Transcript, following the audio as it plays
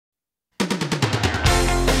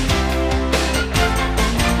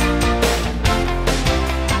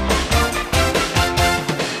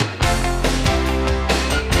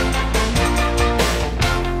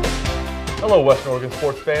Hello Western Oregon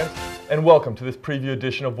sports fans, and welcome to this preview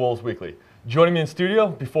edition of Wolves Weekly. Joining me in studio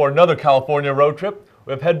before another California road trip,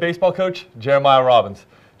 we have head baseball coach Jeremiah Robbins.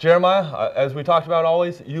 Jeremiah, as we talked about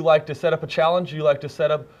always, you like to set up a challenge, you like to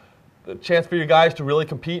set up a chance for your guys to really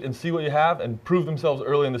compete and see what you have and prove themselves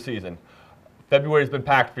early in the season. February's been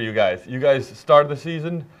packed for you guys. You guys started the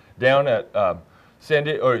season down at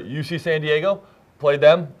UC San Diego, played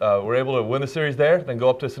them, were able to win the series there, then go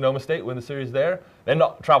up to Sonoma State, win the series there, then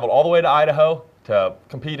traveled all the way to Idaho to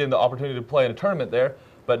compete in the opportunity to play in a tournament there.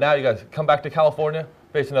 But now you guys come back to California,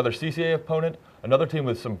 face another CCA opponent, another team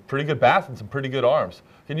with some pretty good bats and some pretty good arms.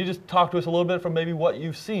 Can you just talk to us a little bit from maybe what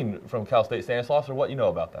you've seen from Cal State Stanislaus or what you know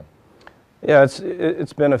about them? Yeah,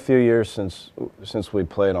 it's been a few years since we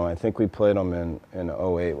played them. I think we played them in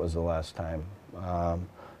 '08 was the last time.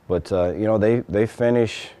 But you know, they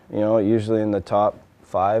finish, you know, usually in the top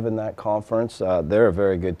 5 in that conference. They're a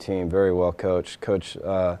very good team, very well coached. Coach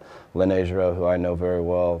Lenegero, who I know very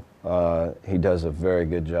well, he does a very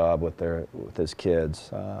good job with his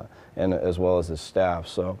kids and as well as his staff.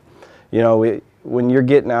 So, you know, when you're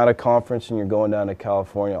getting out of conference and you're going down to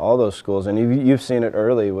California, all those schools, and you've seen it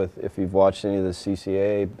early with if you've watched any of the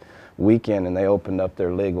CCA weekend, and they opened up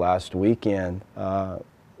their league last weekend.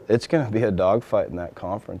 It's going to be a dogfight in that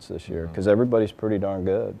conference this year because everybody's pretty darn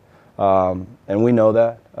good. And we know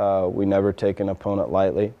that. We never take an opponent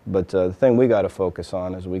lightly. But the thing we got to focus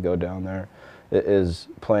on as we go down there is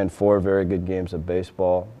playing 4 very good games of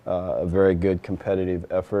baseball, a very good competitive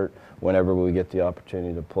effort whenever we get the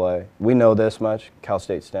opportunity to play. We know this much, Cal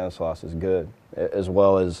State Stanislaus is good, as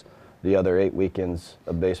well as the other 8 weekends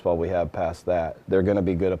of baseball we have past that. They're going to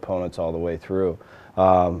be good opponents all the way through.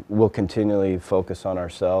 We'll continually focus on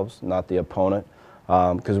ourselves, not the opponent,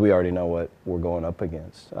 because we already know what we're going up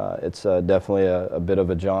against. It's definitely a bit of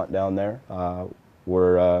a jaunt down there.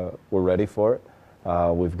 We're ready for it.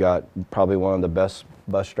 We've got probably one of the best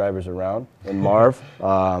bus drivers around in Marv.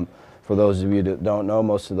 For those of you that don't know,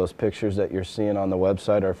 most of those pictures that you're seeing on the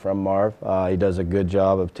website are from Marv. He does a good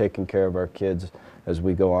job of taking care of our kids as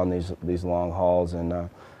we go on these long hauls, and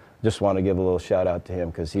just want to give a little shout out to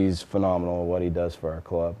him because he's phenomenal at what he does for our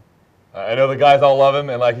club. I know the guys all love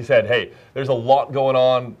him, and like you said, hey, there's a lot going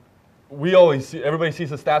on. Everybody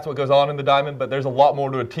sees the stats, what goes on in the diamond, but there's a lot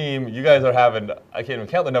more to a team. You guys are having, I can't even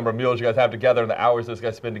count the number of meals you guys have together and the hours those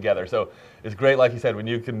guys spend together. So it's great, like you said, when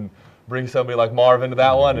you can bring somebody like Marv into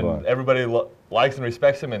that one, and everybody likes and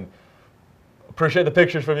respects him. And appreciate the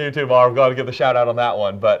pictures from you too, Marv. Got to give the shout out on that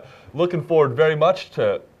one. But looking forward very much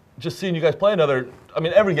to just seeing you guys play another. I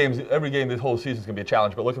mean, every game this whole season is going to be a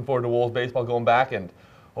challenge. But looking forward to Wolves baseball going back and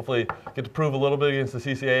hopefully get to prove a little bit against the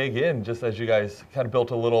CCA again, just as you guys kind of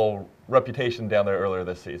built a little reputation down there earlier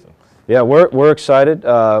this season. Yeah, we're excited.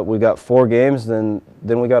 We got 4 games, then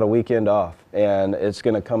we got a weekend off, and it's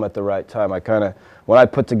going to come at the right time. When I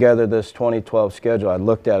put together this 2012 schedule, I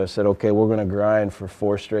looked at it and said, okay, we're going to grind for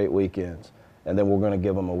 4 straight weekends, and then we're going to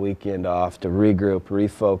give them a weekend off to regroup,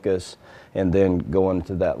 refocus, and then go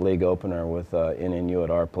into that league opener with NNU at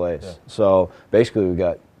our place. Yeah. So basically, we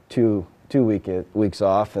got two weeks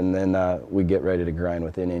off, and then we get ready to grind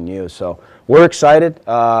with NNU. So we're excited.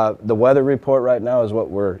 The weather report right now is what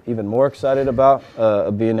we're even more excited about,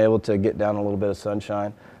 being able to get down a little bit of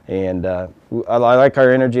sunshine. And I like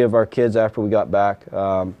our energy of our kids after we got back,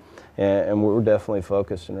 and we're definitely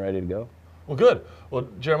focused and ready to go. Well, good. Well,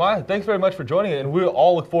 Jeremiah, thanks very much for joining, and we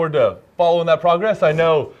all look forward to following that progress. I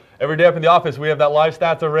know every day up in the office we have that live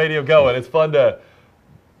stats on radio going. It's fun to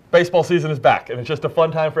baseball season is back, and it's just a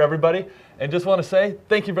fun time for everybody. And just want to say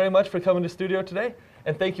thank you very much for coming to studio today,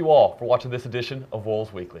 and thank you all for watching this edition of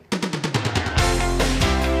Wolves Weekly.